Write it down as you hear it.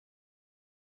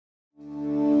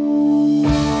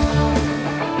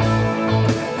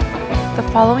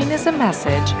following is a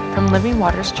message from Living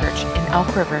Waters Church in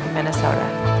Elk River, Minnesota.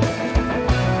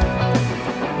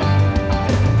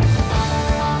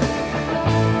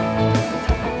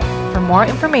 For more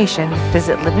information,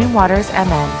 visit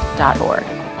livingwatersmn.org.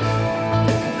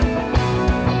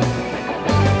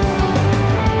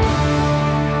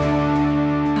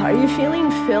 Are you feeling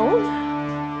filled?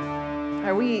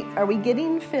 Are we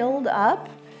getting filled up?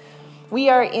 We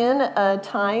are in a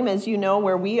time, as you know,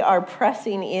 where we are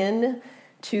pressing in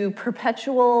to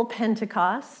perpetual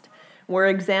Pentecost. We're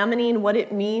examining what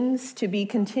it means to be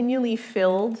continually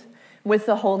filled with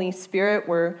the Holy Spirit.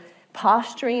 We're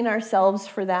posturing ourselves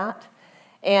for that.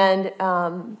 And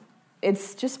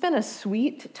it's just been a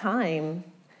sweet time.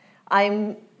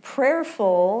 I'm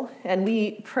prayerful, and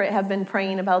we have been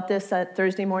praying about this at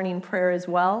Thursday morning prayer as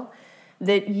well,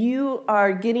 that you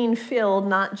are getting filled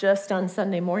not just on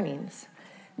Sunday mornings,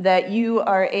 that you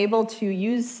are able to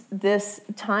use this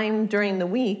time during the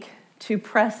week to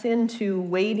press into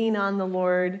waiting on the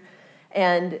Lord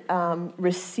and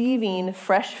receiving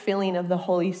fresh filling of the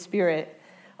Holy Spirit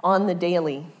on the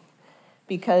daily,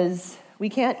 because we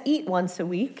can't eat once a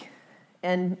week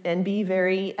and be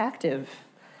very active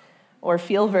or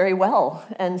feel very well.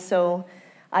 And so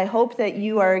I hope that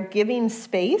you are giving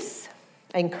space.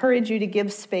 I encourage you to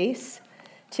give space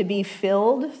to be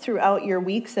filled throughout your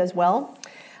weeks as well.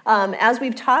 As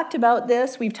we've talked about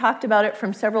this, we've talked about it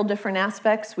from several different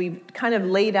aspects. We've kind of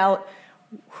laid out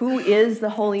who is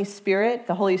the Holy Spirit.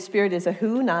 The Holy Spirit is a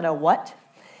who, not a what.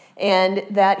 And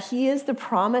that he is the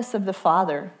promise of the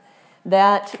Father.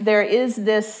 That there is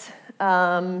this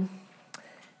term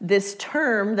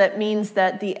that means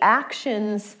that the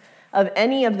actions of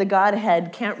any of the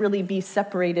Godhead can't really be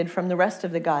separated from the rest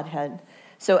of the Godhead.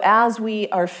 So as we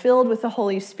are filled with the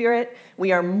Holy Spirit,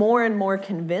 we are more and more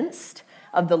convinced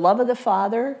of the love of the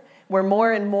Father. We're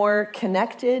more and more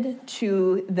connected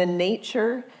to the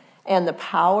nature and the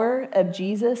power of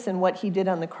Jesus and what he did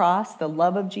on the cross, the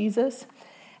love of Jesus.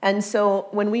 And so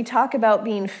when we talk about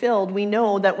being filled, we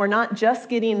know that we're not just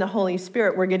getting the Holy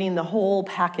Spirit, we're getting the whole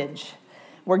package.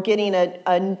 We're getting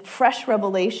a fresh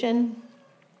revelation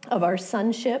of our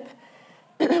sonship.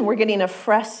 We're getting a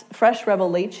fresh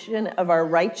revelation of our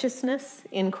righteousness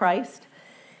in Christ.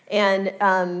 And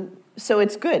so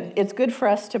it's good. It's good for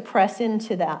us to press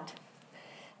into that.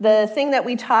 The thing that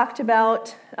we talked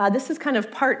about, this is kind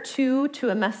of part 2 to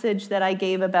a message that I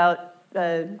gave about,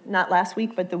 not last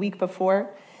week, but the week before.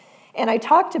 And I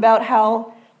talked about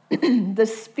how the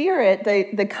Spirit,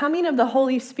 the coming of the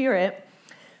Holy Spirit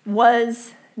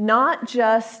was not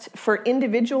just for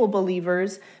individual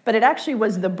believers, but it actually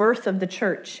was the birth of the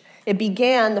church. It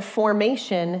began the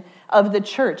formation of the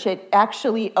church. It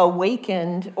actually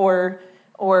awakened or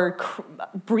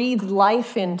breathed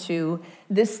life into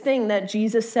this thing that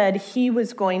Jesus said he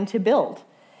was going to build,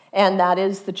 and that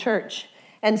is the church.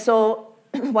 And so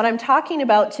what I'm talking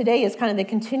about today is kind of the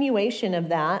continuation of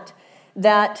that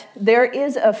there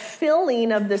is a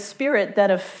filling of the Spirit that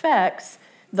affects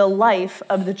the life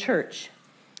of the church.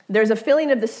 There's a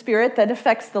filling of the Spirit that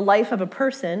affects the life of a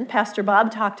person. Pastor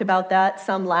Bob talked about that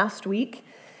some last week,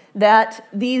 that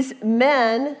these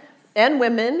men and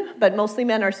women, but mostly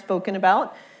men are spoken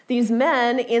about, these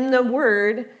men in the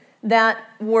Word that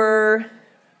were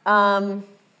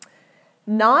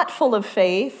not full of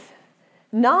faith,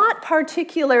 not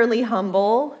particularly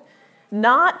humble,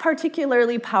 not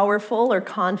particularly powerful or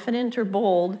confident or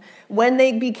bold, when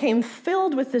they became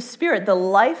filled with the Spirit, the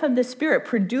life of the Spirit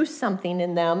produced something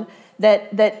in them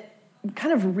that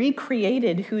kind of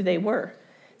recreated who they were.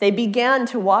 They began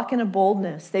to walk in a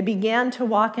boldness. They began to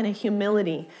walk in a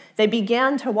humility. They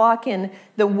began to walk in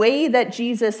the way that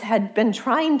Jesus had been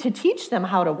trying to teach them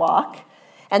how to walk.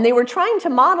 And they were trying to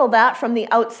model that from the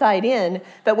outside in.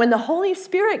 But when the Holy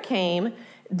Spirit came,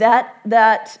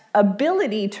 that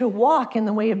ability to walk in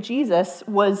the way of Jesus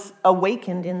was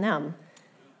awakened in them.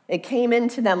 It came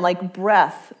into them like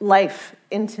breath, life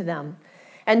into them.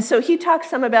 And so he talks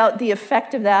some about the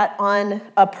effect of that on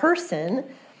a person.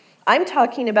 I'm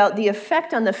talking about the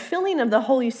effect on the filling of the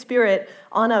Holy Spirit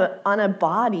on a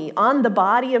body, on the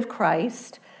body of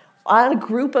Christ, on a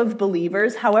group of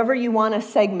believers, however you want to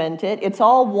segment it. It's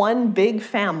all one big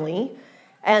family,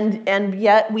 and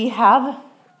yet we have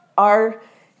our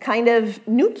kind of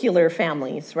nuclear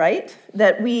families, right,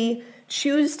 that we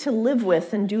choose to live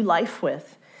with and do life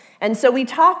with. And so we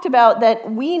talked about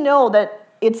that we know that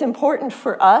it's important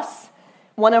for us.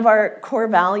 One of our core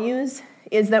values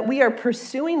is that we are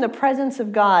pursuing the presence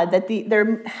of God, that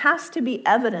there has to be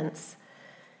evidence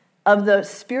of the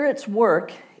Spirit's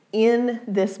work in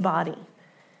this body.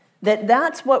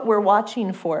 That's what we're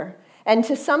watching for. And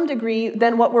to some degree,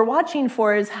 then what we're watching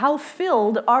for is how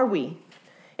filled are we?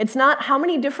 It's not how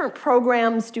many different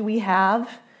programs do we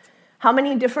have, how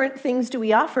many different things do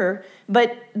we offer,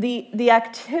 but the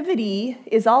activity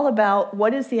is all about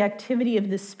what is the activity of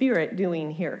the Spirit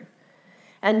doing here.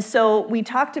 And so we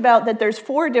talked about that there's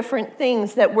 4 different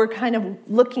things that we're kind of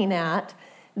looking at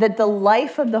that the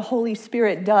life of the Holy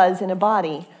Spirit does in a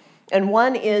body. And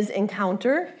one is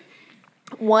encounter,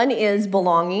 one is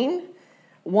belonging,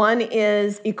 one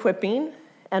is equipping,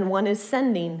 and one is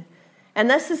sending. And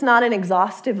this is not an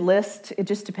exhaustive list. It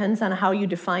just depends on how you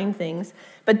define things.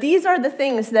 But these are the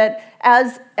things that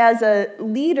as a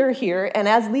leader here, and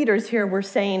as leaders here, we're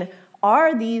saying,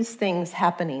 are these things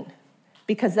happening?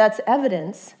 Because that's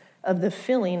evidence of the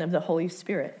filling of the Holy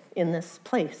Spirit in this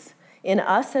place, in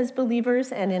us as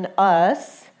believers and in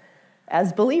us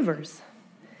as believers.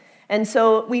 And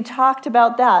so we talked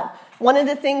about that. One of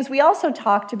the things we also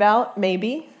talked about,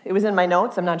 maybe, it was in my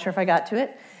notes, I'm not sure if I got to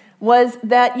it, was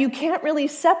that you can't really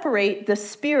separate the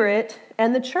Spirit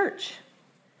and the church.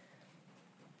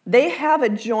 They have a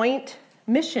joint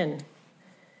mission.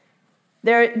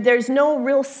 There's no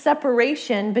real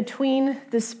separation between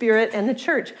the Spirit and the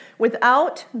church.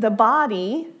 Without the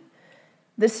body,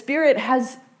 the Spirit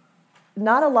has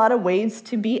not a lot of ways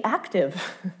to be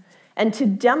active and to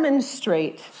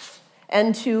demonstrate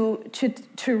and to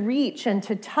reach and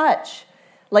to touch,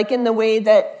 like in the way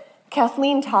that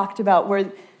Kathleen talked about,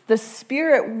 where the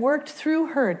Spirit worked through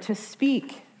her to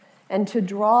speak and to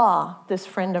draw this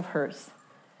friend of hers.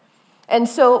 And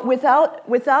so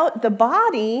without the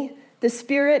body, the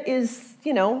Spirit is,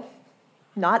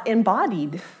 not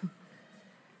embodied.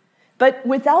 But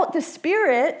without the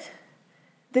Spirit,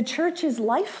 the church is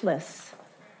lifeless.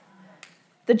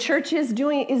 The church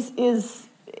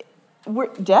we're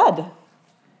dead.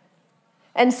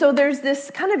 And so there's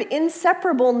this kind of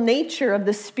inseparable nature of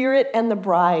the Spirit and the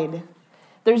bride.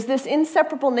 There's this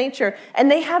inseparable nature,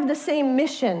 and they have the same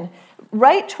mission.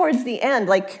 Right towards the end,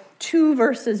 like 2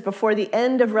 verses before the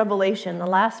end of Revelation, the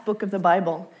last book of the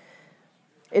Bible,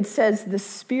 it says, the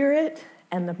Spirit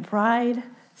and the bride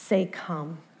say,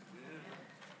 come.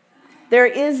 There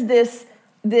is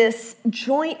this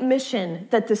joint mission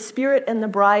that the Spirit and the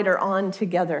bride are on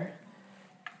together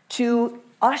to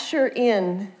usher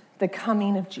in the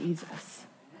coming of Jesus,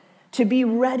 to be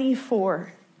ready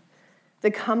for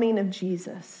the coming of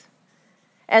Jesus.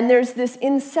 And there's this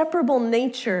inseparable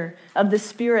nature of the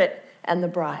Spirit and the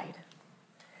bride.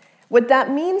 What that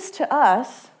means to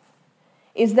us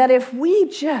is that if we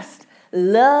just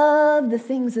love the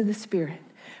things of the Spirit,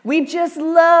 we just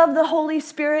love the Holy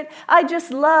Spirit. I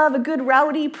just love a good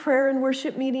rowdy prayer and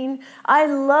worship meeting. I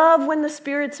love when the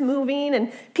Spirit's moving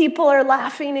and people are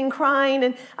laughing and crying,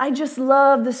 and I just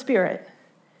love the Spirit.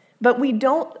 But we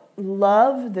don't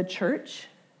love the church,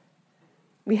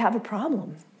 we have a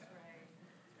problem.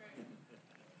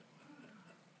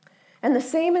 And the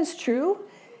same is true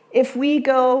if we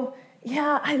go,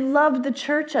 yeah, I love the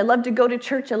church. I love to go to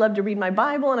church. I love to read my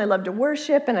Bible, and I love to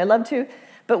worship, and I love to,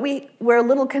 but we're a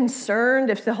little concerned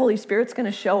if the Holy Spirit's going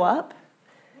to show up.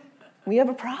 We have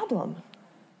a problem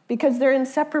because they're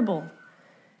inseparable,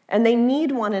 and they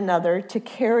need one another to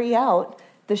carry out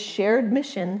the shared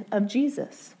mission of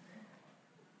Jesus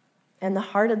and the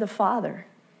heart of the Father.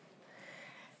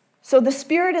 So the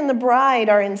Spirit and the bride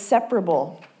are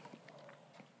inseparable.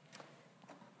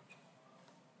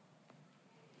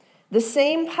 The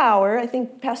same power, I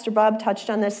think Pastor Bob touched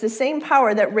on this, the same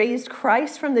power that raised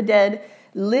Christ from the dead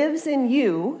lives in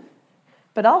you,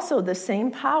 but also the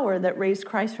same power that raised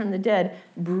Christ from the dead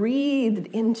breathed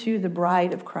into the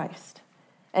bride of Christ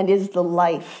and is the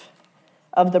life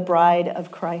of the bride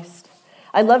of Christ.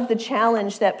 I love the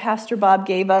challenge that Pastor Bob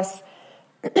gave us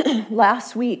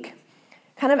last week,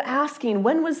 kind of asking,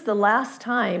 when was the last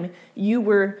time you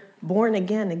were born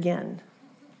again?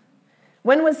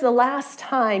 When was the last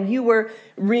time you were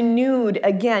renewed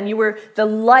again? The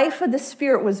life of the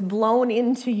Spirit was blown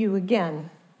into you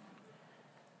again.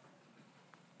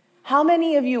 How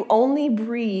many of you only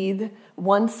breathe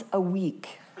once a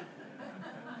week?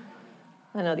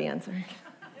 I know the answer.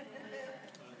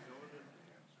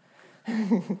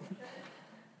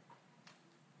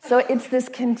 So it's this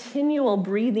continual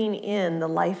breathing in the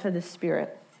life of the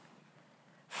Spirit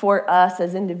for us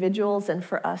as individuals and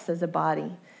for us as a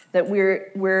body, that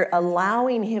we're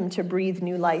allowing him to breathe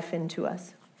new life into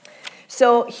us.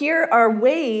 So here are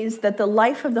ways that the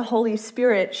life of the Holy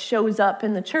Spirit shows up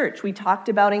in the church. We talked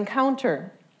about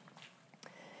encounter.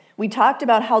 We talked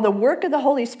about how the work of the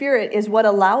Holy Spirit is what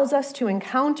allows us to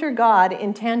encounter God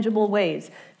in tangible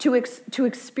ways, to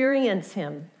experience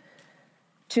him,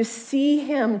 to see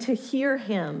him, to hear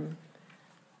him.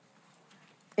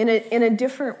 in a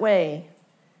different way.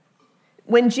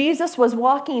 When Jesus was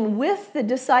walking with the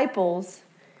disciples,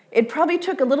 it probably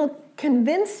took a little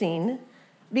convincing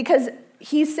because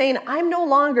he's saying, I'm no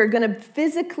longer going to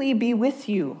physically be with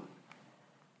you.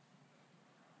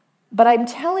 But I'm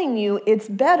telling you, it's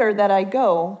better that I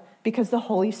go because the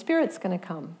Holy Spirit's going to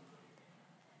come.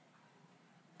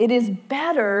 It is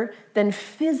better than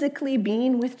physically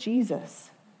being with Jesus.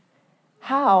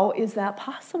 How is that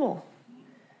possible?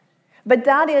 But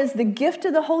that is the gift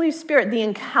of the Holy Spirit, the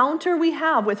encounter we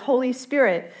have with Holy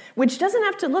Spirit, which doesn't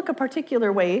have to look a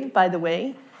particular way, by the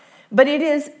way, but it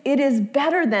is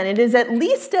better than, it is at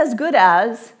least as good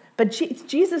as, but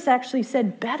Jesus actually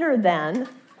said better than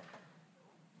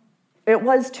it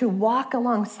was to walk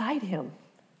alongside him.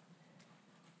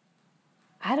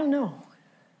 I don't know.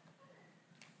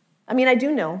 I mean, I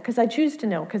do know, because I choose to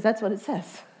know, because that's what it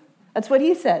says. That's what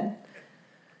he said.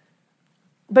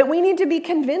 But we need to be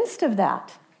convinced of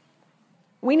that.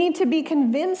 We need to be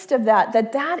convinced of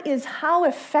that is how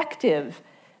effective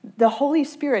the Holy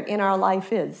Spirit in our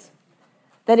life is.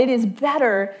 That it is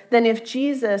better than if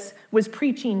Jesus was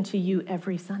preaching to you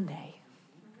every Sunday.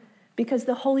 Because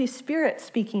the Holy Spirit's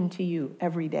speaking to you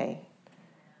every day.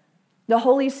 The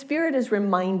Holy Spirit is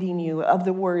reminding you of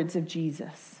the words of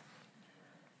Jesus.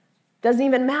 Doesn't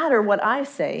even matter what I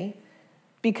say,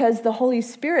 because the Holy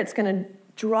Spirit's going to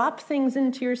drop things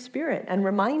into your spirit and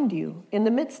remind you in the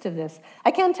midst of this.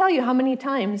 I can't tell you how many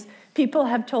times people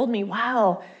have told me,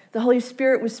 wow, the Holy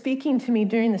Spirit was speaking to me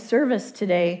during the service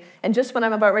today, and just when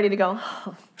I'm about ready to go,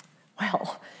 oh,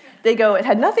 well, they go, it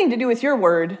had nothing to do with your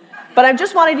word, but I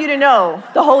just wanted you to know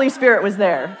the Holy Spirit was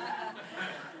there.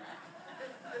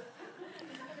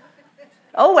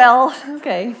 Oh, well,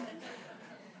 okay.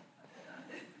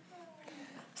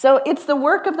 So it's the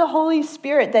work of the Holy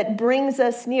Spirit that brings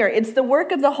us near. It's the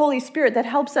work of the Holy Spirit that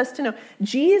helps us to know.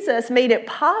 Jesus made it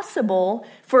possible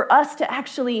for us to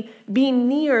actually be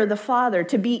near the Father,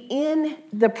 to be in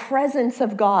the presence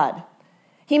of God.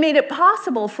 He made it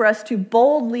possible for us to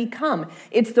boldly come.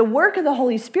 It's the work of the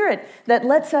Holy Spirit that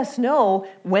lets us know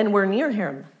when we're near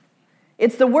him.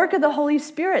 It's the work of the Holy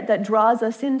Spirit that draws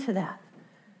us into that.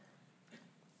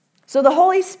 So the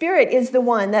Holy Spirit is the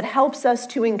one that helps us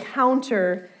to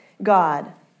encounter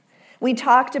God. We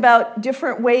talked about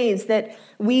different ways that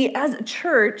we as a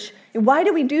church, why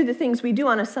do we do the things we do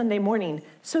on a Sunday morning?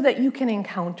 So that you can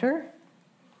encounter.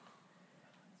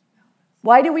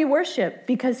 Why do we worship?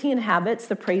 Because he inhabits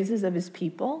the praises of his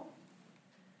people.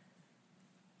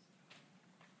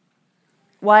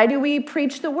 Why do we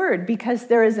preach the word? Because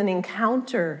there is an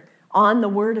encounter on the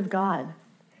word of God.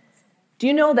 Do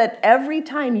you know that every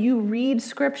time you read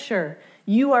Scripture,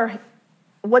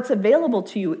 what's available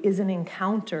to you is an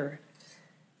encounter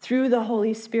through the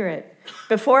Holy Spirit?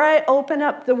 Before I open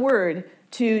up the Word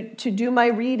to do my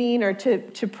reading or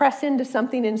to press into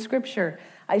something in Scripture,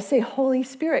 I say, Holy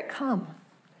Spirit, come.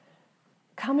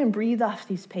 Come and breathe off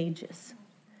these pages.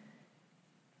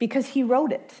 Because he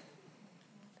wrote it.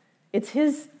 It's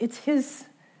his,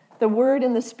 the Word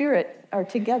and the Spirit are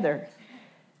together.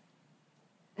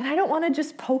 And I don't want to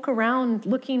just poke around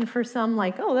looking for some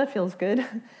oh, that feels good.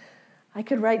 I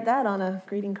could write that on a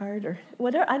greeting card or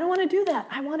whatever. I don't want to do that.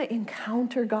 I want to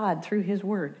encounter God through his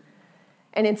word.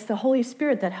 And it's the Holy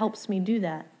Spirit that helps me do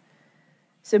that.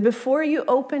 So before you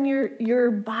open your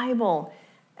Bible,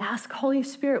 ask Holy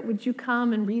Spirit, would you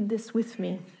come and read this with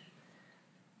me?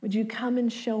 Would you come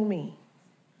and show me?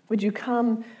 Would you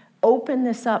come open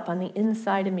this up on the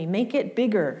inside of me? Make it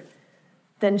bigger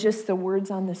than just the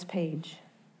words on this page.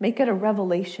 Make it a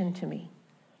revelation to me.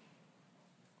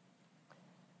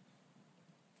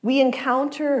 We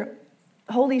encounter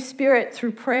Holy Spirit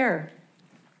through prayer.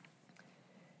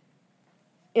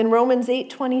 In Romans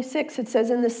 8:26, it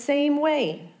says, in the same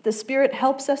way, the Spirit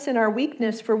helps us in our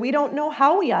weakness, for we don't know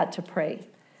how we ought to pray.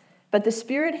 But the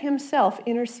Spirit himself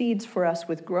intercedes for us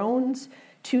with groans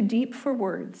too deep for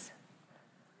words.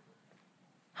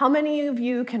 How many of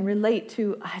you can relate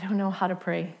to, I don't know how to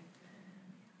pray?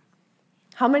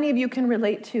 How many of you can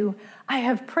relate to, I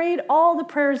have prayed all the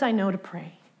prayers I know to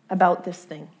pray about this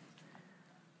thing?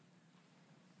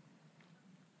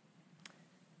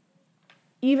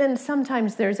 Even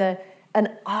sometimes there's an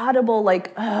audible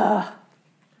ugh.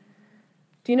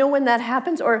 Do you know when that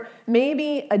happens? Or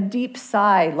maybe a deep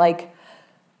sigh,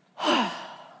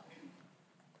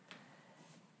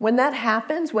 when that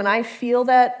happens, when I feel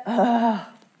that,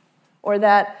 or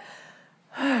that,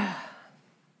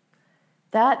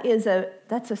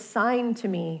 that's a sign to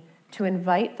me to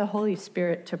invite the Holy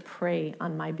Spirit to pray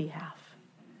on my behalf,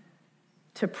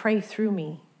 to pray through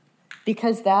me,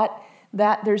 because that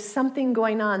there's something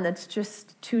going on that's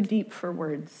just too deep for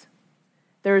words.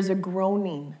 There is a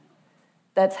groaning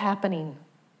that's happening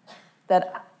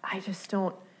that I just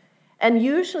don't. And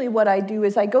usually what I do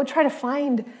is I go try to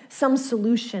find some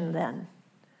solution then.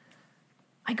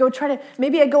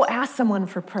 Maybe I go ask someone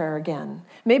for prayer again.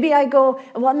 Maybe I go,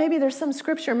 well, maybe there's some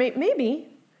scripture, maybe.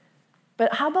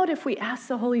 But how about if we ask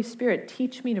the Holy Spirit,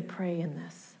 teach me to pray in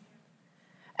this?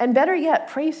 And better yet,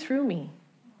 pray through me.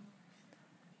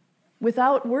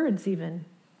 Without words even.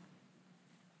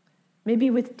 Maybe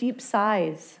with deep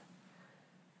sighs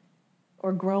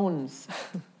or groans.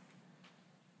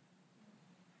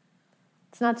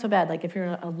 It's not so bad, like if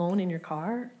you're alone in your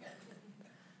car,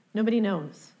 nobody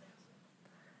knows.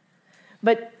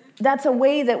 But that's a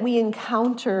way that we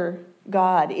encounter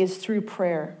God, is through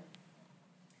prayer.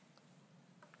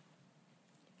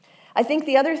 I think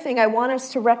the other thing I want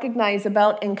us to recognize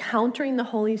about encountering the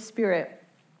Holy Spirit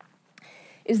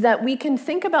is that we can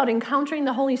think about encountering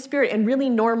the Holy Spirit in really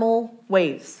normal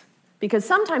ways. Because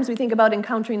sometimes we think about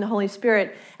encountering the Holy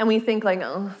Spirit and we think like,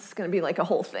 oh, it's going to be like a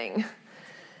whole thing.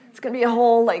 It's going to be a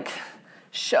whole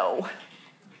show.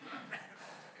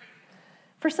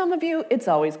 For some of you, it's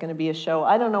always going to be a show.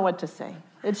 I don't know what to say.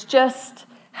 It's just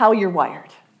how you're wired.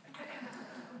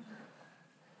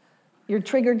 Your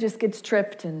trigger just gets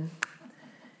tripped.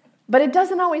 But it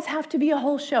doesn't always have to be a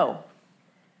whole show.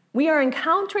 We are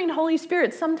encountering Holy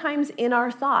Spirit sometimes in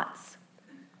our thoughts.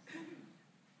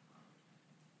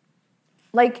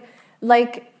 Like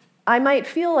I might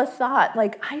feel a thought,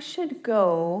 like I should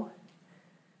go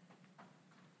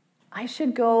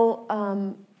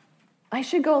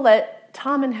let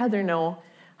Tom and Heather know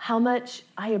how much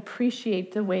I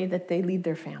appreciate the way that they lead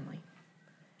their family.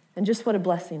 And just what a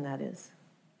blessing that is.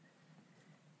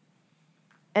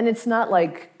 And it's not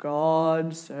like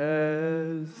God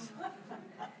says.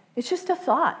 It's just a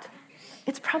thought.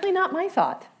 It's probably not my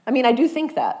thought. I mean, I do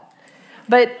think that.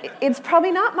 But it's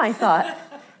probably not my thought.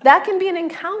 That can be an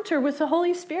encounter with the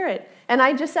Holy Spirit. And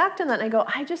I just act on that and I go,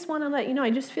 I just want to let you know,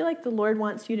 I just feel like the Lord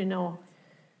wants you to know.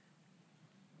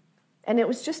 And it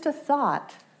was just a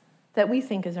thought that we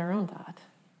think is our own thought.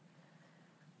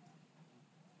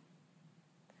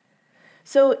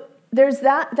 So there's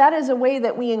that is a way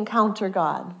that we encounter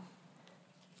God.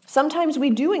 Sometimes we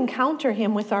do encounter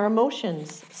him with our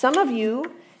emotions. Some of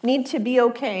you need to be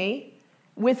okay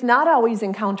with not always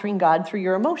encountering God through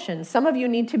your emotions. Some of you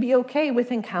need to be okay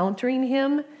with encountering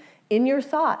him in your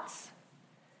thoughts.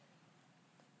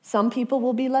 Some people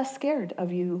will be less scared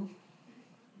of you.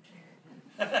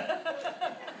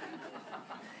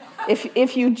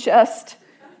 If you just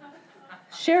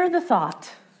share the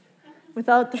thought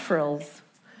without the frills.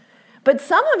 But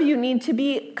some of you need to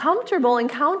be comfortable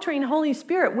encountering Holy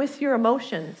Spirit with your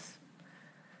emotions.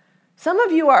 Some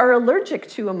of you are allergic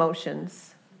to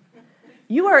emotions.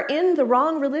 You are in the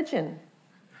wrong religion.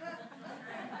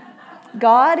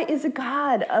 God is a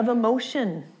God of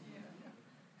emotion.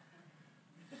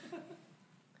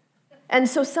 And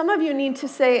so some of you need to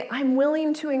say, I'm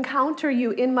willing to encounter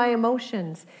you in my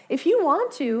emotions. If you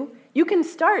want to, you can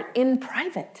start in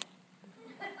private.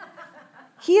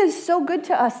 He is so good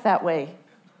to us that way.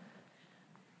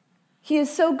 He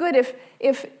is so good.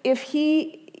 If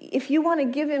you want to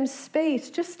give him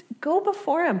space, just go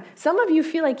before him. Some of you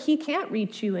feel like he can't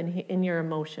reach you in your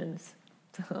emotions.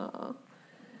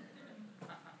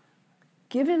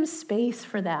 Give him space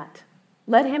for that.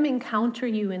 Let him encounter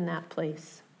you in that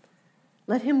place.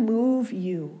 Let him move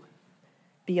you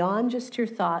beyond just your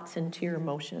thoughts into your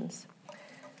emotions.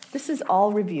 This is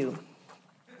all review.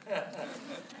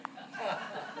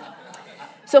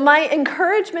 So my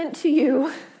encouragement to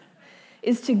you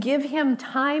is to give him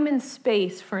time and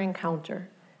space for encounter.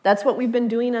 That's what we've been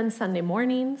doing on Sunday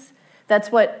mornings.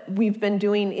 That's what we've been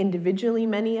doing individually,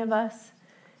 many of us,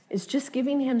 is just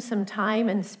giving him some time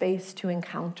and space to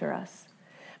encounter us.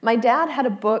 My dad had a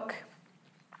book.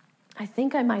 I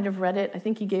think I might have read it. I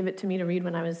think he gave it to me to read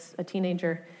when I was a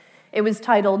teenager. It was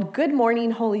titled, Good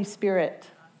Morning, Holy Spirit.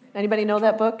 Anybody know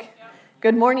that book? Yeah.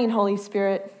 Good Morning, Holy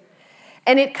Spirit.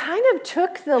 And it kind of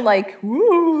took the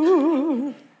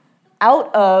woo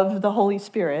out of the Holy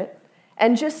Spirit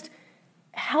and just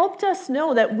helped us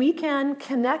know that we can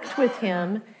connect with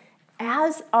him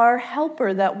as our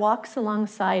helper that walks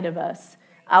alongside of us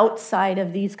outside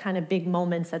of these kind of big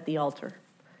moments at the altar.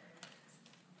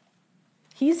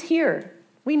 He's here.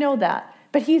 We know that.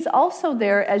 But he's also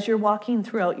there as you're walking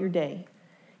throughout your day.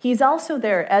 He's also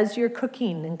there as you're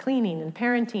cooking and cleaning and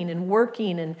parenting and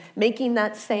working and making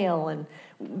that sale and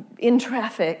in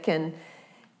traffic and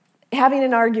having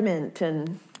an argument.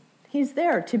 And he's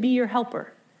there to be your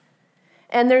helper.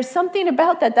 And there's something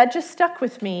about that just stuck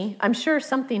with me. I'm sure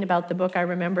something about the book I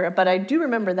remember, but I do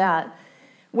remember that,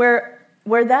 where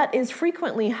where that is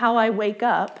frequently how I wake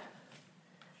up,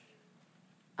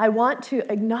 I want to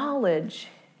acknowledge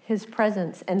his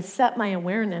presence and set my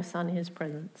awareness on his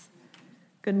presence.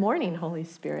 Good morning, Holy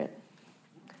Spirit.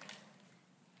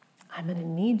 I'm going to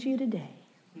need you today.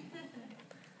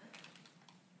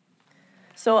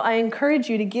 So I encourage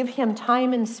you to give him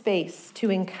time and space to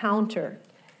encounter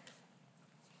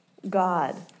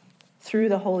God through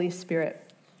the Holy Spirit.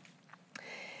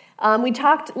 We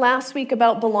talked last week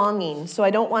about belonging, so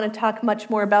I don't want to talk much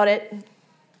more about it,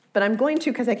 but I'm going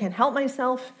to because I can't help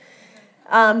myself.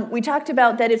 We talked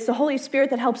about that it's the Holy Spirit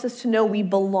that helps us to know we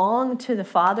belong to the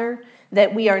Father,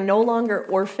 that we are no longer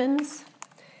orphans.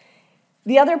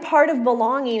 The other part of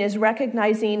belonging is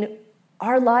recognizing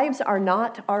our lives are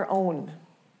not our own.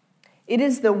 It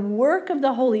is the work of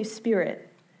the Holy Spirit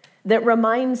that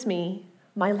reminds me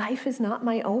my life is not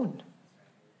my own.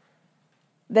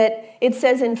 That it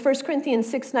says in 1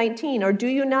 Corinthians 6:19, or do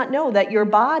you not know that your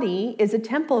body is a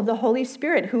temple of the Holy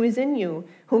Spirit who is in you,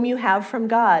 whom you have from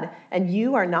God, and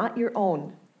you are not your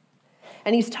own?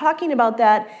 And he's talking about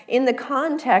that in the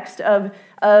context of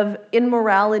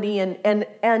immorality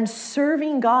and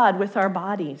serving God with our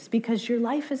bodies, because your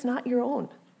life is not your own.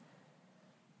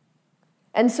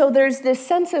 And so there's this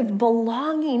sense of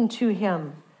belonging to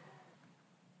him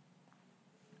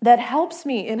that helps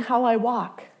me in how I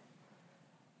walk.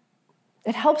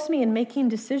 It helps me in making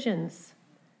decisions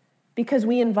because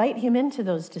we invite him into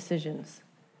those decisions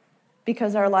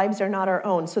because our lives are not our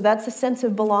own. So that's a sense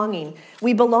of belonging.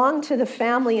 We belong to the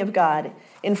family of God.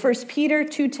 In 1 Peter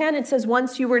 2:10, it says,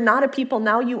 once you were not a people,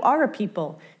 now you are a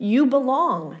people. You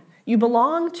belong. You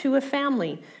belong to a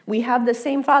family. We have the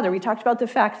same Father. We talked about the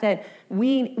fact that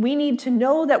we need to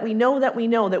know that we know that we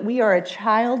know that we are a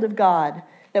child of God,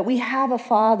 that we have a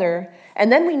Father,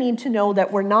 and then we need to know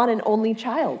that we're not an only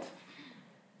child.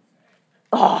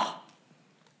 Oh.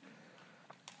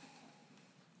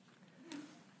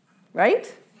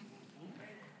 Right?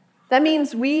 That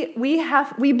means we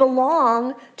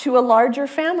belong to a larger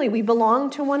family. We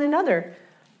belong to one another.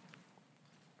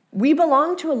 We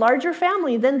belong to a larger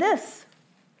family than this.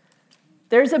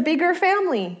 There's a bigger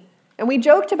family. And we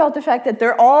joked about the fact that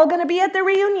they're all going to be at the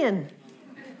reunion.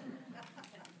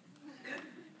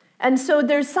 And so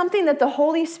there's something that the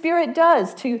Holy Spirit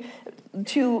does to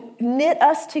knit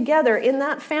us together in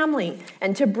that family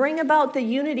and to bring about the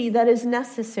unity that is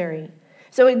necessary.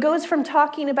 So it goes from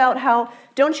talking about how,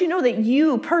 don't you know that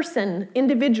you, person,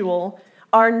 individual,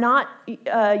 are not,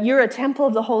 you're a temple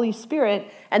of the Holy Spirit.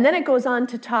 And then it goes on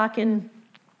to talk in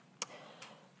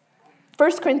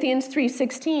 1 Corinthians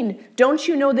 3:16, don't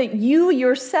you know that you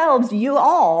yourselves, you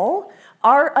all,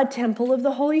 are a temple of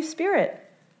the Holy Spirit?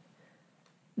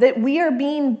 That we are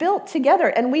being built together,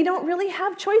 and we don't really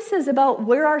have choices about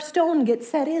where our stone gets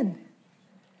set in.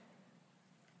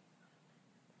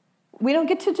 We don't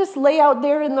get to just lay out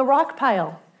there in the rock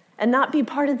pile and not be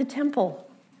part of the temple.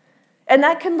 And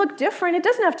that can look different. It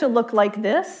doesn't have to look like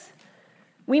this.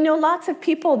 We know lots of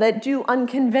people that do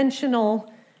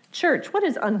unconventional church. What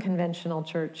is unconventional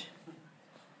church?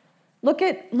 Look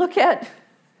at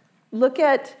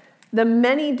the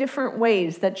many different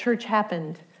ways that church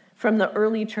happened from the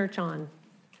early church on.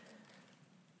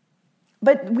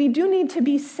 But we do need to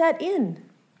be set in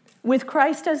with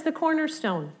Christ as the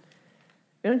cornerstone.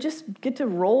 We don't just get to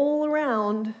roll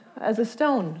around as a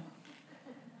stone.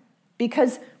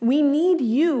 Because we need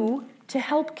you to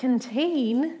help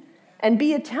contain and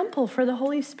be a temple for the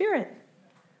Holy Spirit.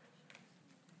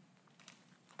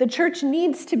 The church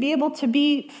needs to be able to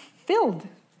be filled.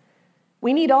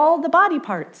 We need all the body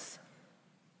parts.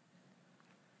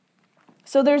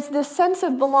 So there's this sense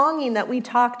of belonging that we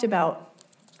talked about.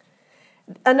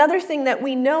 Another thing that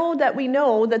we know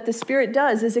that the Spirit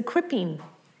does is equipping.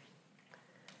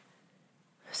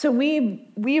 So we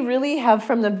really have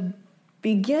from the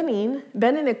beginning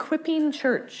been an equipping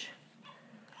church.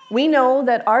 We know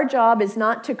that our job is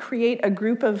not to create a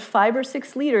group of 5 or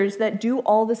 6 leaders that do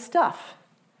all the stuff.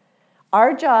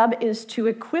 Our job is to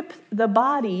equip the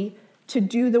body to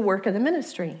do the work of the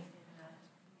ministry.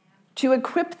 To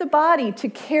equip the body to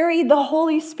carry the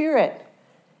Holy Spirit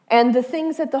and the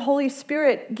things that the Holy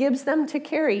Spirit gives them to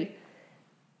carry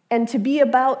and to be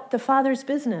about the Father's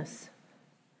business.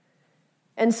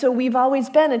 And so we've always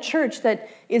been a church that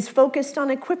is focused on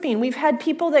equipping. We've had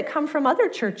people that come from other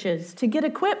churches to get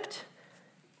equipped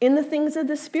in the things of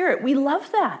the Spirit. We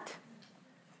love that.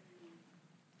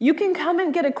 You can come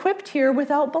and get equipped here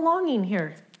without belonging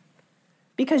here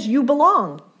because you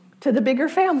belong to the bigger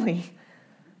family.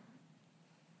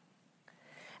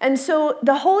 And so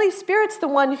the Holy Spirit's the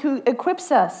one who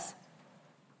equips us.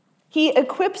 He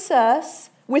equips us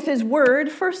with his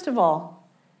word, first of all.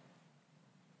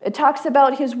 It talks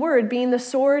about his word being the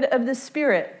sword of the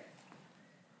Spirit.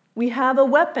 We have a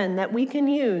weapon that we can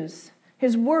use.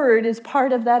 His word is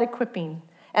part of that equipping.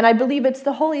 And I believe it's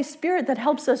the Holy Spirit that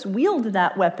helps us wield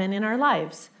that weapon in our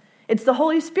lives. It's the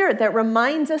Holy Spirit that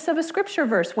reminds us of a scripture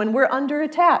verse when we're under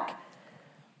attack.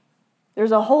 We'll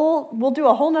do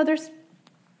a whole nother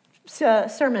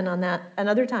sermon on that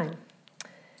another time.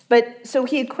 But so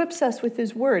he equips us with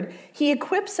his word. He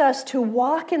equips us to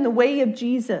walk in the way of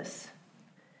Jesus.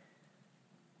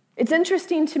 It's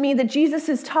interesting to me that Jesus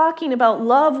is talking about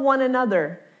love one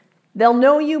another. They'll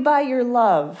know you by your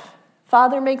love.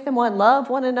 Father, make them one, love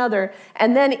one another.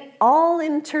 And then all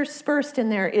interspersed in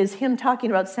there is him talking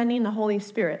about sending the Holy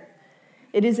Spirit.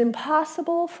 It is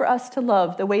impossible for us to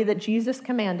love the way that Jesus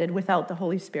commanded without the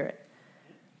Holy Spirit.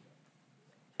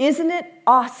 Isn't it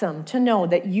awesome to know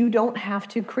that you don't have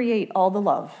to create all the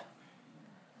love?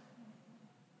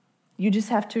 You just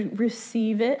have to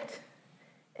receive it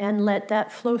and let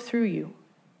that flow through you.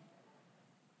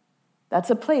 That's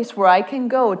a place where I can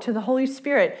go to the Holy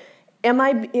Spirit. Am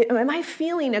I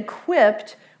feeling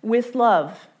equipped with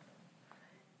love?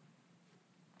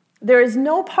 There is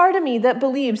no part of me that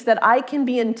believes that I can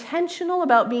be intentional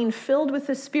about being filled with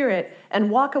the Spirit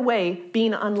and walk away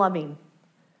being unloving.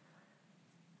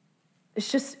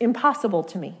 It's just impossible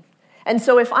to me. And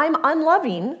so if I'm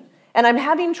unloving and I'm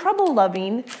having trouble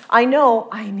loving, I know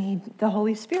I need the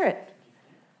Holy Spirit.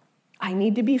 I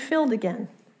need to be filled again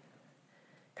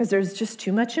because there's just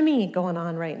too much of me going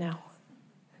on right now.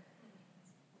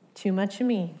 Too much of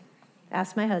me.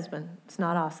 Ask my husband. It's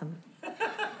not awesome.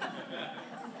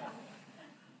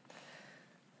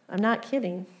 I'm not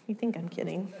kidding. You think I'm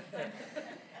kidding.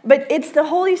 But it's the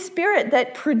Holy Spirit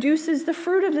that produces the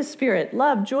fruit of the Spirit.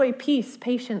 Love, joy, peace,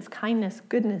 patience, kindness,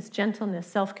 goodness, gentleness,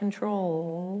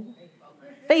 self-control.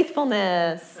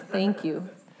 Faithfulness. Thank you.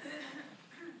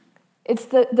 It's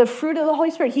the fruit of the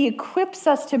Holy Spirit. He equips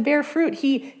us to bear fruit.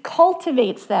 He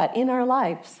cultivates that in our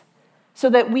lives so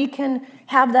that we can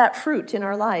have that fruit in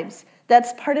our lives.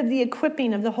 That's part of the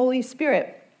equipping of the Holy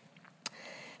Spirit.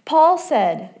 Paul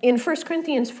said in 1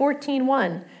 Corinthians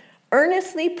 14:1,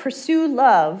 earnestly pursue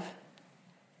love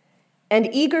and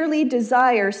eagerly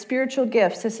desire spiritual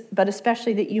gifts, but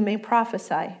especially that you may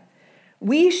prophesy.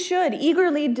 We should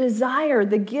eagerly desire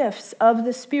the gifts of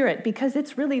the Spirit because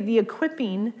it's really the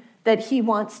equipping that he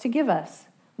wants to give us.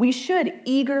 We should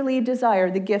eagerly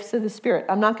desire the gifts of the Spirit.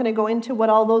 I'm not going to go into what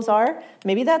all those are.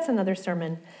 Maybe that's another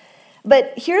sermon.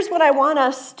 But here's what I want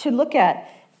us to look at.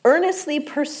 Earnestly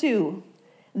pursue.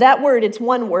 That word, it's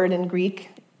one word in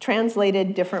Greek,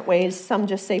 translated different ways. Some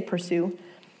just say pursue.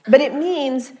 But it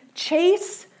means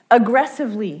chase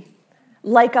aggressively,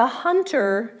 like a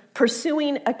hunter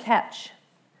pursuing a catch.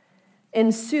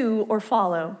 Ensue or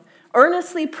follow.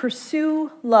 Earnestly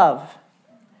pursue love.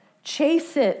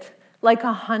 Chase it like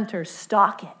a hunter.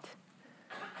 Stalk it.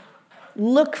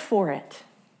 Look for it.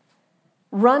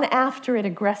 Run after it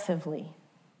aggressively.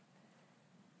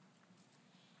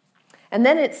 And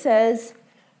then it says,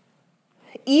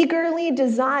 eagerly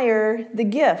desire the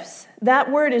gifts.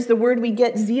 That word is the word we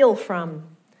get zeal from.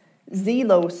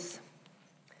 Zelos.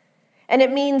 And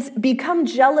it means become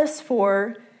jealous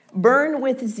for, burn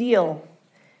with zeal.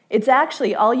 It's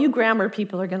actually, all you grammar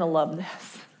people are going to love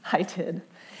this. I did.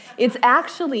 It's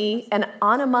actually an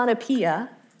onomatopoeia.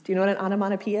 Do you know what an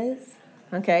onomatopoeia is?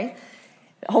 Okay.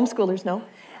 Homeschoolers know.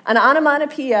 An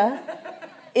onomatopoeia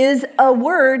is a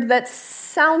word that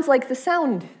sounds like the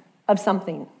sound of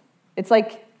something. It's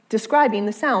like describing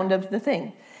the sound of the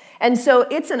thing. And so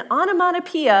it's an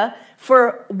onomatopoeia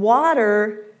for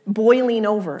water boiling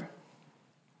over.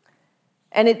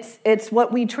 And it's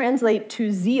what we translate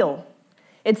to zeal.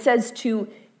 It says to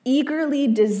eagerly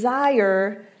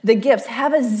desire the gifts.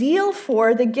 Have a zeal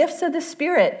for the gifts of the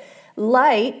Spirit.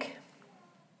 Like,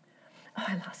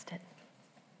 I lost it.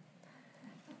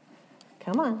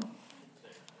 Come on.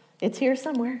 It's here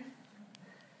somewhere.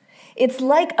 It's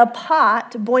like a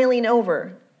pot boiling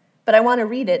over. But I want to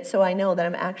read it so I know that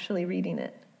I'm actually reading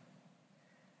it.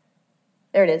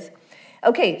 There it is.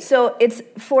 Okay, so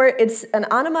it's an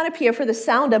onomatopoeia for the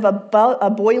sound of a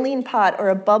boiling pot or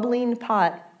a bubbling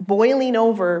pot boiling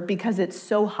over because it's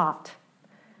so hot.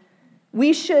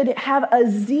 We should have a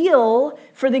zeal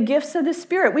for the gifts of the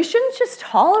Spirit. We shouldn't just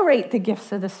tolerate the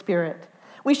gifts of the Spirit.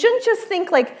 We shouldn't just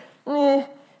think like,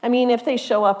 if they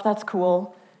show up, that's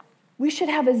cool. We should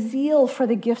have a zeal for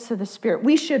the gifts of the Spirit.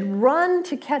 We should run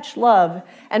to catch love,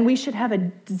 and we should have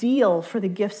a zeal for the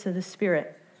gifts of the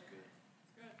Spirit.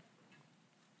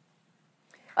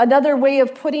 Another way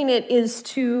of putting it is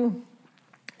to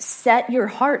set your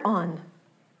heart on.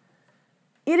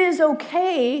 It is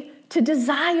okay to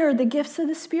desire the gifts of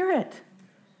the Spirit.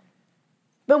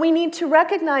 But we need to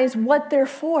recognize what they're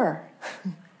for.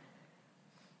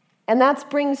 And that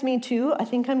brings me to, I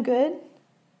think I'm good?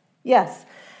 Yes.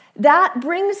 That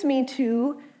brings me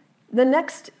to the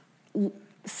next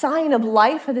sign of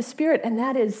life of the Spirit, and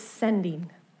that is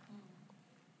sending.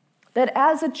 That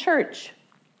as a church,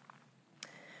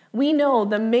 we know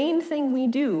the main thing we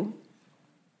do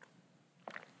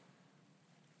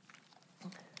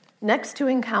next to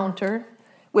encounter,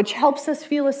 which helps us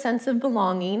feel a sense of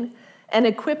belonging and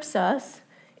equips us,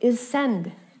 is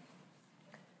send.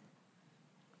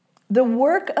 The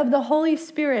work of the Holy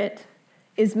Spirit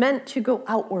is meant to go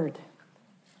outward.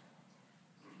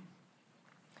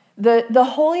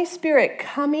 The Holy Spirit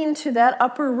coming to that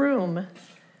upper room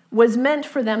was meant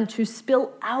for them to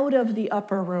spill out of the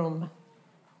upper room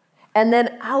and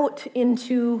then out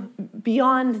into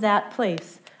beyond that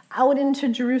place, out into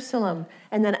Jerusalem,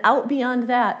 and then out beyond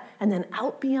that, and then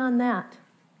out beyond that.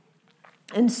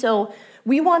 And so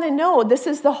we want to know this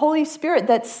is the Holy Spirit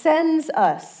that sends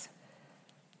us.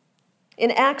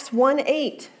 In Acts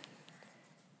 1:8,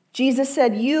 Jesus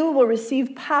said, "You will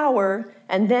receive power,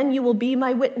 and then you will be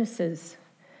my witnesses."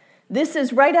 This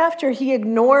is right after he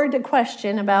ignored a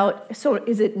question about, so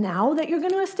is it now that you're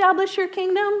going to establish your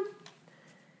kingdom?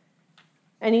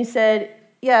 And he said,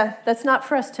 yeah, that's not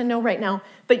for us to know right now,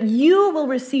 but you will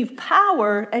receive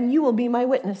power, and you will be my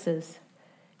witnesses.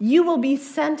 You will be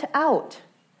sent out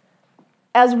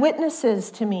as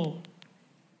witnesses to me.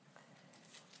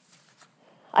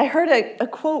 I heard a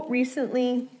quote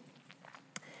recently,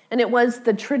 and it was,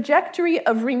 the trajectory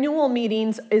of renewal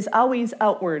meetings is always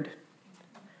outward.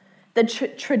 The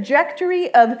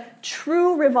trajectory of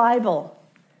true revival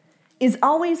is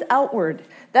always outward.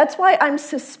 That's why I'm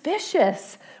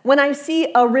suspicious when I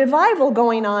see a revival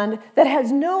going on that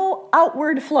has no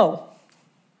outward flow,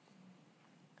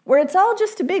 where it's all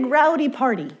just a big rowdy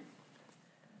party.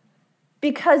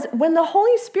 Because when the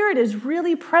Holy Spirit is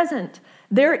really present,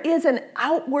 there is an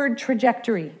outward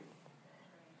trajectory.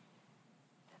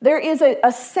 There is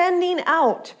a sending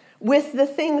out with the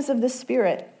things of the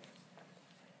Spirit.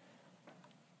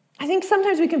 I think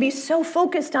sometimes we can be so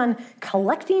focused on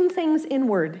collecting things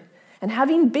inward and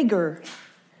having bigger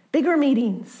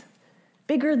meetings,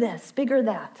 bigger this, bigger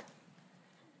that.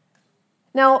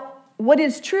 Now, what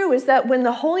is true is that when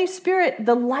the Holy Spirit,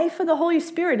 the life of the Holy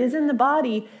Spirit is in the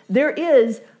body, there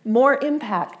is more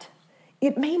impact.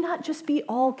 It may not just be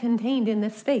all contained in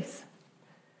this space.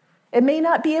 It may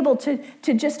not be able to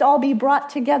just all be brought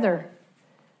together.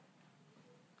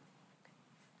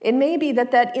 It may be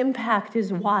that impact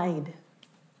is wide.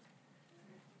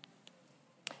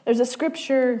 There's a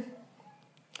scripture,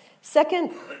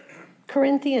 2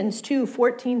 Corinthians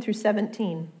 2:14 through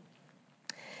 17.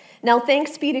 Now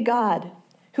thanks be to God,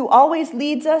 who always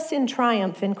leads us in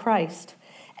triumph in Christ,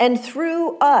 and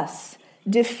through us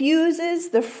diffuses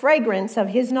the fragrance of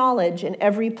his knowledge in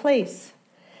every place.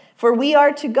 For we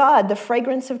are to God the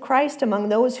fragrance of Christ among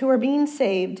those who are being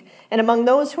saved, and among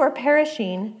those who are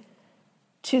perishing.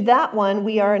 To that one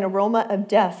we are an aroma of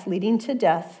death leading to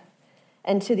death,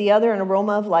 and to the other an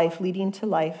aroma of life leading to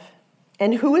life.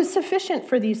 And who is sufficient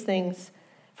for these things?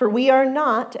 For we are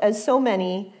not, as so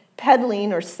many,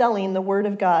 peddling or selling the word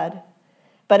of God.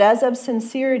 But as of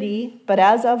sincerity, but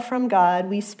as of from God,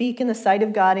 we speak in the sight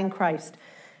of God in Christ.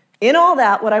 In all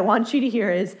that, what I want you to hear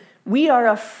is, we are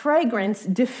a fragrance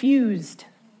diffused.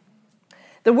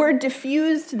 The word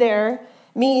diffused there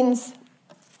means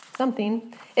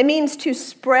something. It means to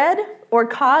spread or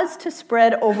cause to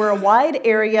spread over a wide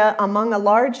area among a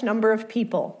large number of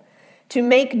people, to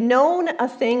make known a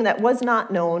thing that was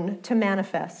not known, to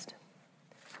manifest.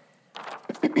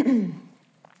 And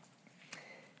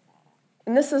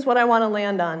this is what I want to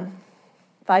land on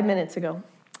 5 minutes ago.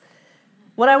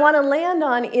 What I want to land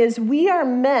on is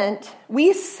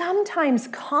we sometimes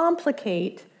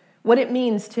complicate what it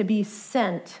means to be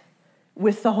sent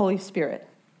with the Holy Spirit.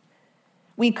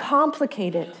 We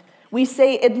complicate it. We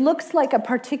say it looks like a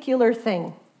particular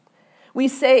thing. We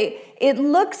say it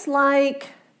looks like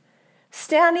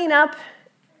standing up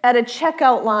at a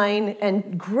checkout line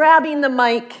and grabbing the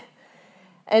mic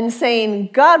and saying,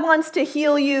 God wants to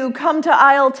heal you, come to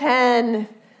aisle 10.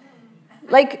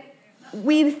 Like,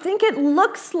 we think it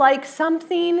looks like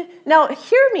something. Now,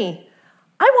 hear me.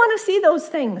 I want to see those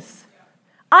things.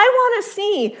 I want to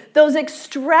see those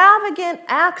extravagant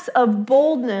acts of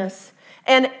boldness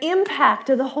and impact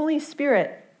of the Holy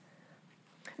Spirit.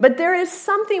 But there is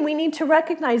something we need to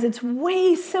recognize. It's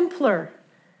way simpler.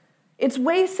 It's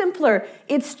way simpler.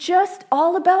 It's just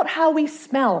all about how we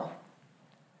smell.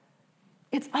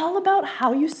 It's all about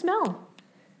how you smell.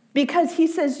 Because he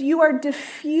says you are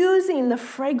diffusing the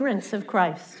fragrance of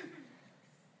Christ.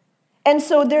 And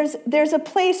so there's a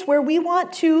place where we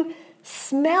want to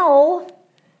smell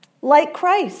like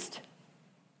Christ.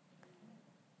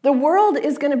 The world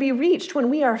is going to be reached when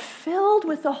we are filled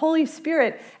with the Holy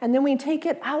Spirit, and then we take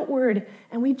it outward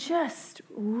and we just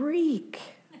reek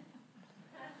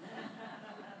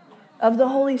of the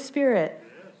Holy Spirit,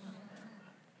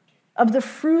 of the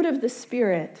fruit of the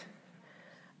Spirit,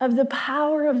 of the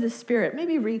power of the Spirit.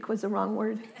 Maybe reek was the wrong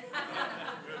word.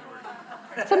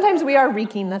 Sometimes we are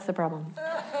reeking, that's the problem.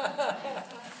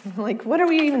 Like, what are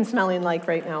we even smelling like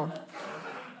right now?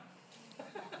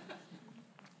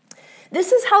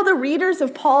 This is how the readers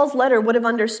of Paul's letter would have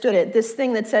understood it, this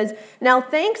thing that says, "Now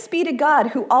thanks be to God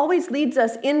who always leads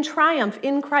us in triumph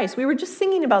in Christ." We were just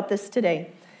singing about this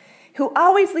today. Who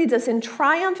always leads us in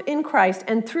triumph in Christ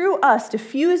and through us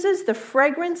diffuses the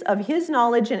fragrance of his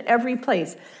knowledge in every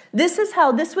place. This is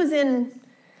how this was in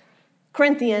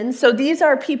Corinthians. So these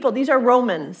are people, these are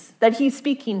Romans that he's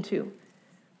speaking to.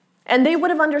 And they would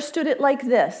have understood it like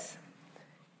this.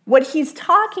 What he's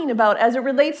talking about as it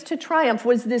relates to triumph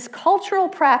was this cultural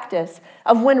practice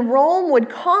of when Rome would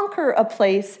conquer a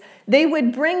place, they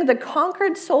would bring the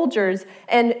conquered soldiers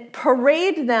and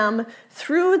parade them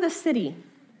through the city.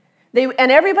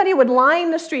 And everybody would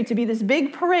line the street to be this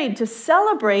big parade to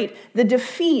celebrate the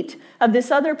defeat of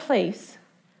this other place.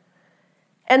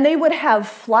 And they would have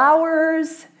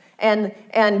flowers and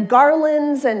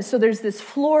garlands, and so there's this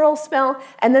floral smell,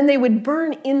 and then they would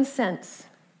burn incense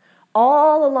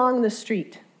all along the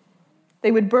street.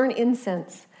 They would burn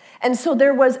incense. And so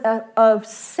there was a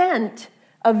scent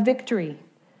of victory.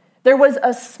 There was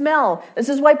a smell. This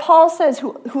is why Paul says,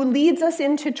 who leads us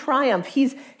into triumph.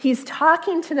 He's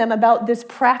talking to them about this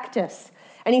practice.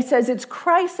 And he says, it's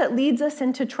Christ that leads us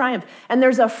into triumph. And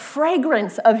there's a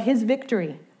fragrance of his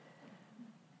victory.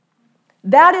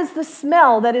 That is the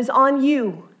smell that is on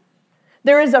you.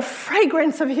 There is a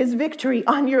fragrance of his victory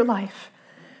on your life.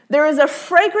 There is a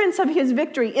fragrance of his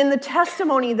victory in the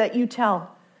testimony that you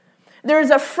tell. There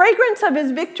is a fragrance of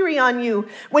his victory on you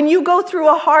when you go through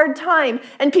a hard time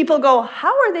and people go,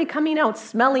 how are they coming out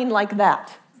smelling like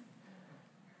that?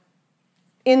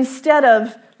 Instead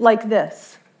of like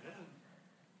this.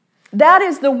 That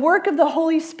is the work of the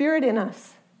Holy Spirit in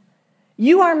us.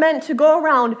 You are meant to go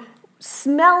around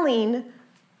smelling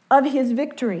of his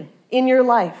victory in your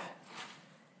life.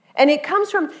 And it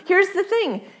comes from, here's the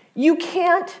thing, you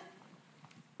can't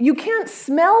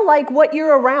smell like what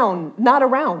you're around, not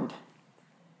around.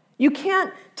 You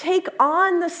can't take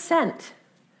on the scent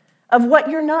of what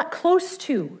you're not close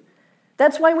to.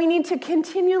 That's why we need to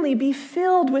continually be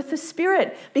filled with the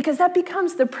Spirit, because that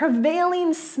becomes the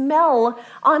prevailing smell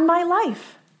on my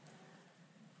life.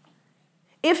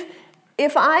 If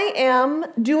I am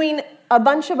doing a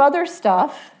bunch of other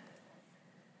stuff,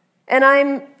 and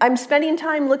I'm spending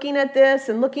time looking at this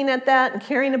and looking at that and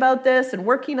caring about this and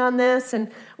working on this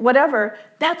and whatever,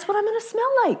 that's what I'm going to smell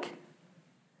like.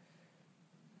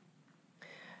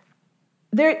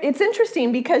 It's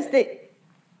interesting because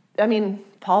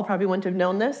Paul probably wouldn't have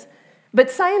known this,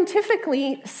 but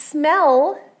scientifically,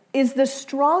 smell is the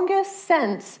strongest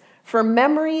sense for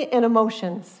memory and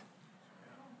emotions.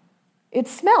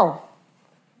 It's smell.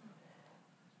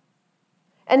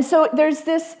 And so there's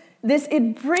this,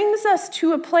 it brings us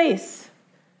to a place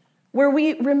where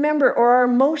we remember, or our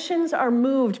emotions are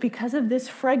moved because of this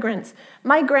fragrance.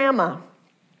 My grandma,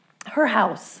 her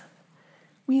house,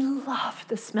 we love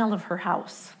the smell of her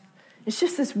house. It's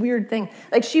just this weird thing.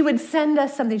 Like, she would send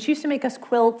us something. She used to make us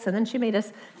quilts, and then she made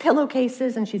us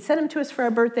pillowcases, and she'd send them to us for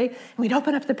our birthday, and we'd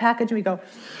open up the package, and we'd go,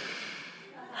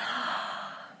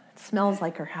 it smells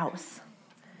like her house.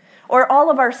 Or all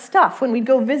of our stuff, when we'd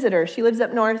go visit her. She lives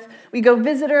up north. We go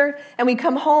visit her, and we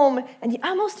come home, and you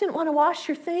almost didn't want to wash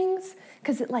your things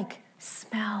because it,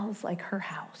 smells like her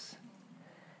house.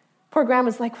 Poor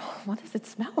grandma's like, well, what does it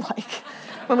smell like?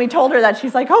 When we told her that,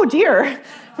 she's like, oh, dear.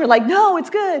 We're like, no, it's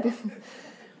good.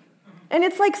 And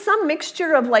it's like some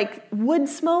mixture of wood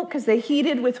smoke, because they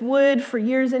heated with wood for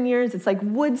years and years. It's like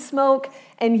wood smoke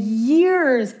and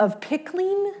years of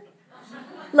pickling.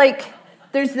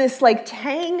 There's this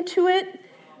tang to it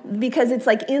because it's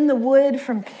in the wood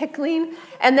from pickling.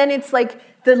 And then it's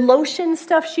the lotion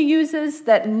stuff she uses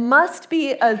that must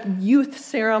be a youth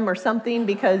serum or something,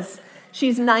 because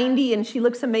she's 90 and she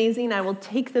looks amazing. I will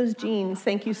take those genes.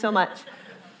 Thank you so much.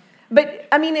 But,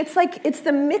 it's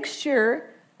the mixture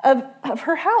of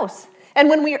her house. And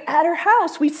when we're at her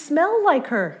house, we smell like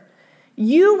her.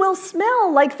 You will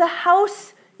smell like the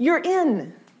house you're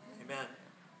in. Amen.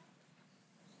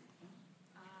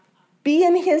 Be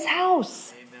in his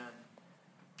house. Amen.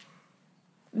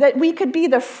 That we could be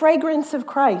the fragrance of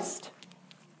Christ.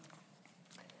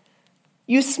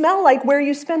 You smell like where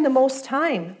you spend the most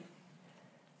time.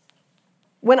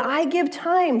 When I give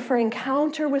time for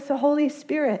encounter with the Holy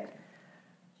Spirit,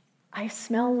 I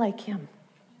smell like him.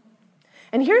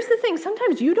 And here's the thing,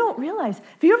 sometimes you don't realize.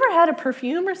 Have you ever had a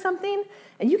perfume or something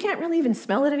and you can't really even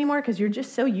smell it anymore because you're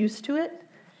just so used to it?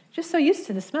 Just so used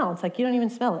to the smell. It's like you don't even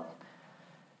smell it.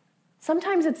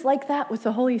 Sometimes it's like that with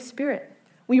the Holy Spirit.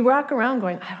 We walk around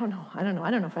going, I don't know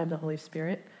if I have the Holy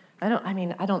Spirit. I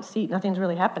don't see, nothing's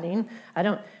really happening.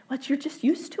 You're just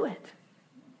used to it.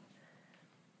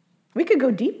 We could go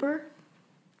deeper,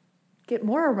 get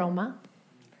more aroma.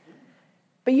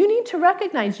 But you need to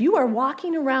recognize you are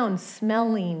walking around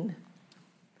smelling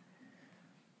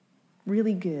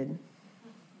really good.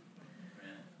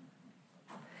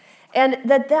 And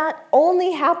that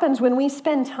only happens when we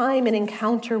spend time in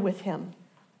encounter with him.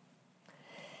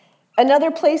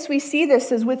 Another place we see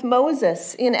this is with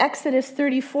Moses in Exodus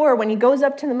 34, when he goes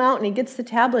up to the mountain, he gets the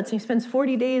tablets, and he spends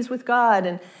 40 days with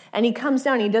God, and he comes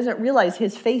down, and he doesn't realize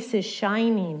his face is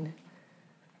shining.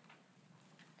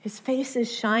 His face is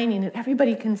shining, and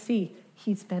everybody can see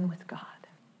he's been with God.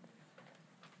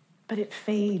 But it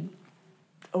fades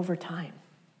over time.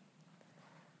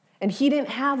 And he didn't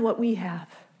have what we have.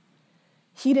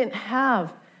 He didn't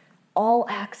have all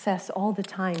access all the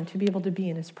time to be able to be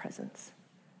in his presence.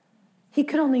 He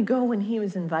could only go when he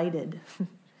was invited.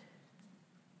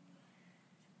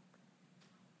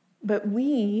 But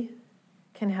we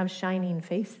can have shining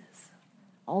faces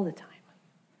all the time.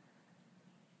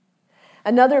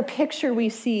 Another picture we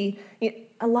see,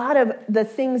 a lot of the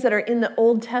things that are in the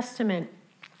Old Testament,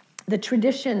 the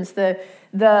traditions, the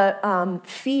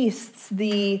feasts,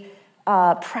 the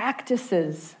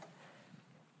practices,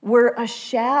 were a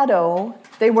shadow.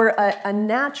 They were a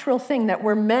natural thing that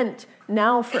were meant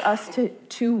now for us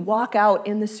to walk out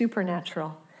in the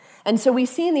supernatural. And so we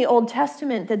see in the Old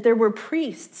Testament that there were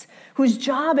priests whose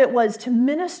job it was to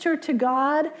minister to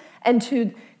God and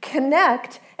to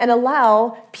connect and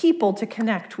allow people to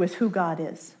connect with who God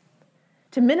is.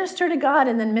 To minister to God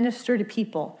and then minister to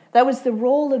people. That was the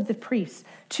role of the priest,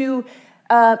 to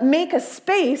make a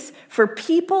space for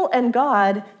people and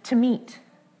God to meet.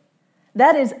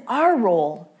 That is our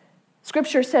role.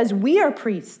 Scripture says we are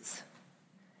priests.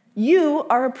 You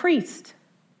are a priest.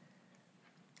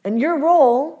 And your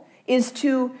role is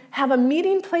to have a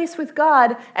meeting place with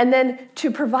God and then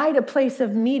to provide a place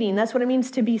of meeting. That's what it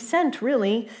means to be sent,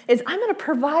 really, is I'm going to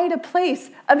provide a place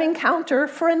of encounter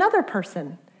for another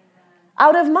person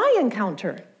out of my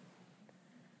encounter.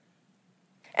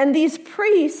 And these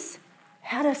priests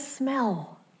had a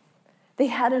smell. They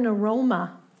had an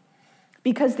aroma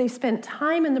because they spent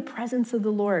time in the presence of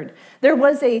the Lord. There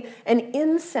was an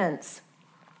incense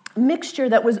mixture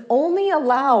that was only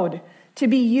allowed to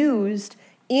be used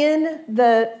in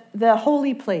the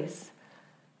holy place.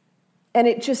 And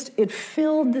it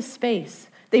filled the space.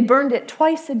 They burned it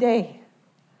twice a day.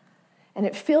 And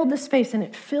it filled the space, and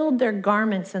it filled their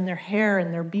garments and their hair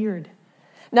and their beard.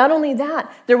 Not only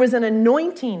that, there was an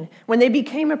anointing. When they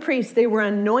became a priest, they were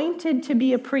anointed to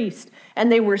be a priest, and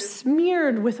they were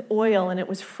smeared with oil, and it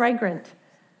was fragrant.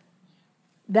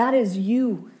 That is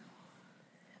you.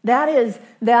 That is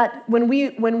that when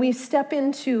we step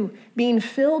into being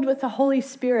filled with the Holy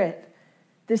Spirit,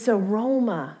 this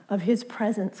aroma of his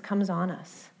presence comes on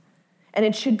us. And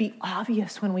it should be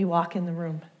obvious when we walk in the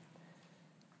room.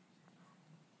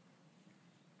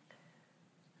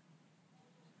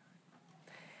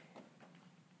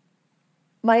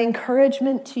 My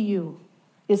encouragement to you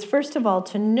is, first of all,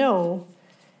 to know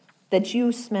that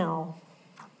you smell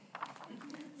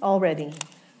already.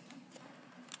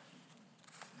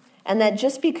 And that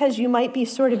just because you might be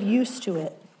sort of used to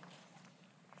it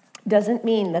doesn't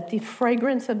mean that the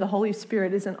fragrance of the Holy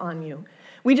Spirit isn't on you.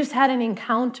 We just had an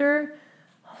encounter,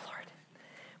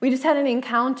 we just had an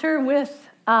encounter with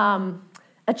a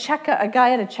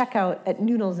guy at a checkout at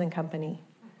Noodles and Company.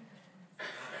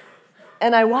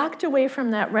 And I walked away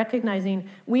from that recognizing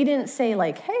we didn't say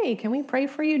like, hey, can we pray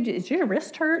for you? Did your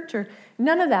wrist hurt? Or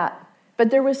none of that.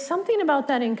 But there was something about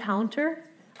that encounter,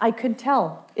 I could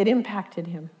tell it impacted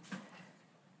him.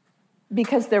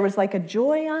 Because there was like a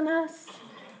joy on us.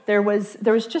 There was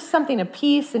just something, a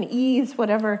peace and ease,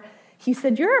 whatever. He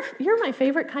said, you're my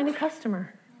favorite kind of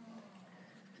customer.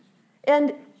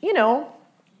 And,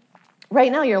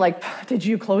 right now you're like, did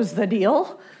you close the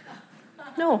deal?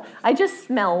 No, I just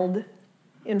smelled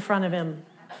in front of him.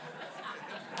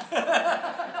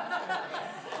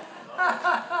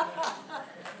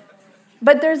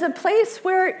 But there's a place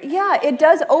where, it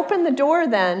does open the door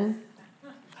then.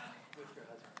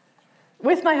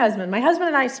 With my husband. My husband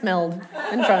and I smelled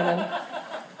in front of him.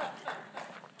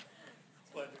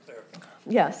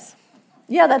 Yes.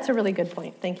 Yeah, that's a really good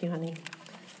point. Thank you, honey.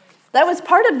 That was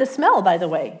part of the smell, by the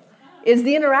way, is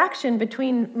the interaction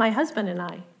between my husband and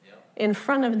I in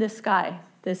front of this guy,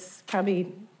 this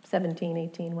probably 17,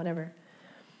 18, whatever.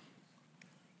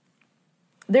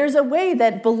 There's a way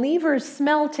that believers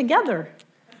smell together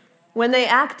when they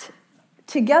act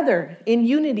together in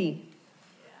unity.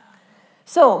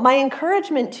 So my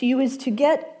encouragement to you is to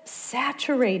get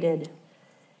saturated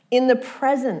in the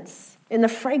presence, in the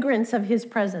fragrance of his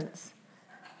presence.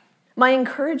 My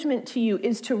encouragement to you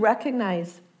is to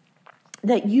recognize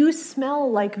that you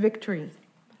smell like victory.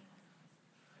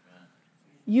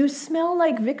 You smell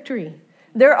like victory.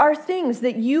 There are things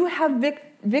that you have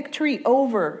victory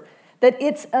over, that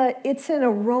it's an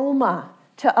aroma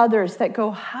to others that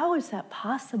go, how is that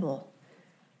possible?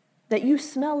 That you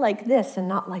smell like this and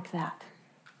not like that.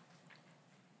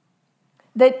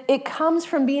 That it comes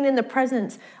from being in the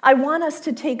presence. I want us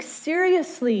to take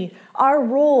seriously our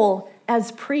role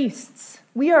as priests.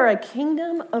 We are a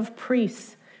kingdom of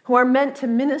priests who are meant to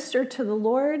minister to the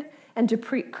Lord and to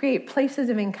create places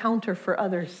of encounter for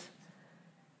others.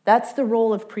 That's the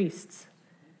role of priests.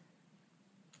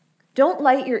 Don't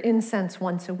light your incense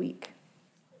once a week.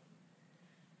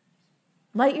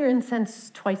 Light your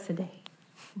incense twice a day.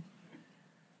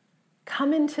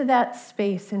 Come into that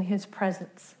space in his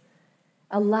presence.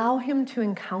 Allow him to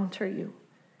encounter you.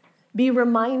 Be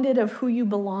reminded of who you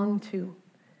belong to,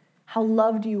 how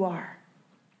loved you are.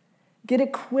 Get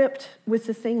equipped with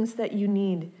the things that you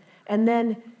need, and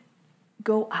then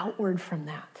go outward from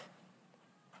that,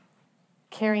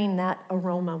 carrying that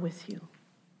aroma with you.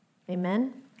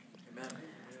 Amen? Amen.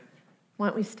 Why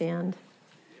don't we stand?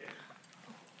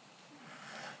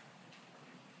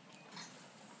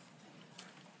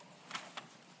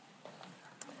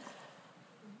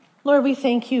 Lord, we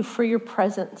thank you for your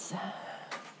presence.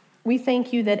 We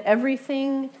thank you that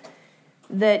everything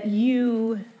that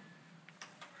you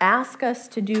ask us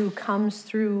to do comes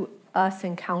through us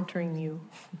encountering you.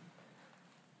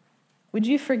 Would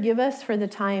you forgive us for the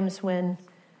times when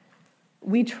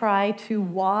we try to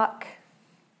walk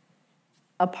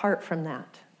apart from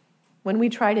that, when we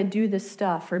try to do this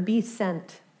stuff or be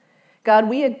sent? God,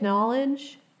 we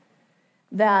acknowledge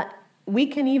that we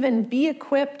can even be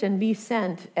equipped and be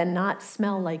sent and not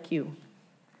smell like you.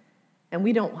 And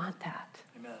we don't want that.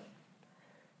 Amen.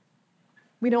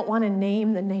 We don't want to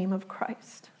name the name of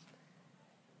Christ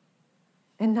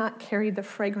and not carry the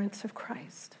fragrance of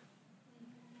Christ.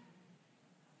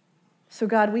 So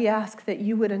God, we ask that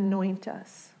you would anoint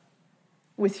us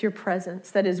with your presence,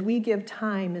 that as we give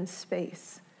time and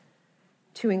space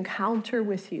to encounter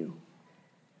with you,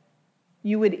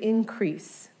 you would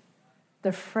increase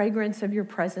the fragrance of your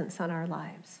presence on our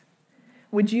lives.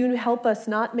 Would you help us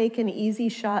not make an easy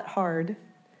shot hard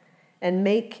and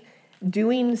make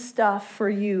doing stuff for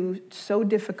you so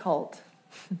difficult,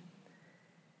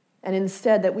 and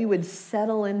instead that we would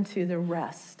settle into the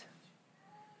rest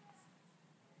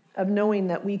of knowing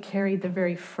that we carry the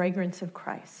very fragrance of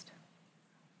Christ.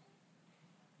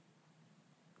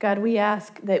 God, we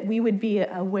ask that we would be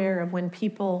aware of when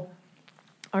people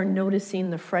are noticing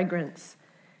the fragrance,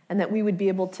 and that we would be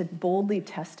able to boldly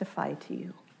testify to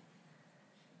you.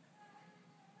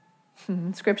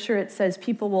 In Scripture, it says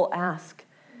people will ask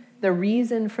the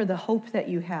reason for the hope that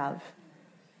you have.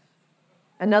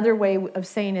 Another way of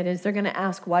saying it is they're going to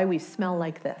ask why we smell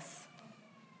like this.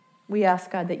 We ask,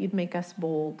 God, that you'd make us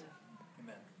bold.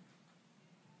 Amen.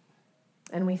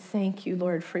 And we thank you,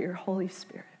 Lord, for your Holy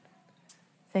Spirit.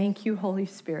 Thank you, Holy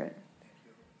Spirit,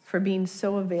 for being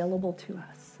so available to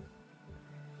us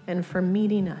and for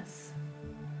meeting us.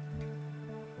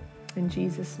 In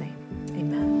Jesus' name,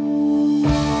 amen.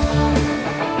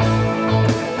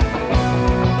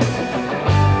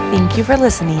 Thank you for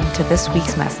listening to this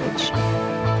week's message.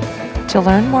 To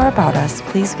learn more about us,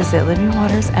 please visit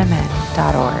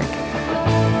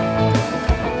livingwatersmn.org.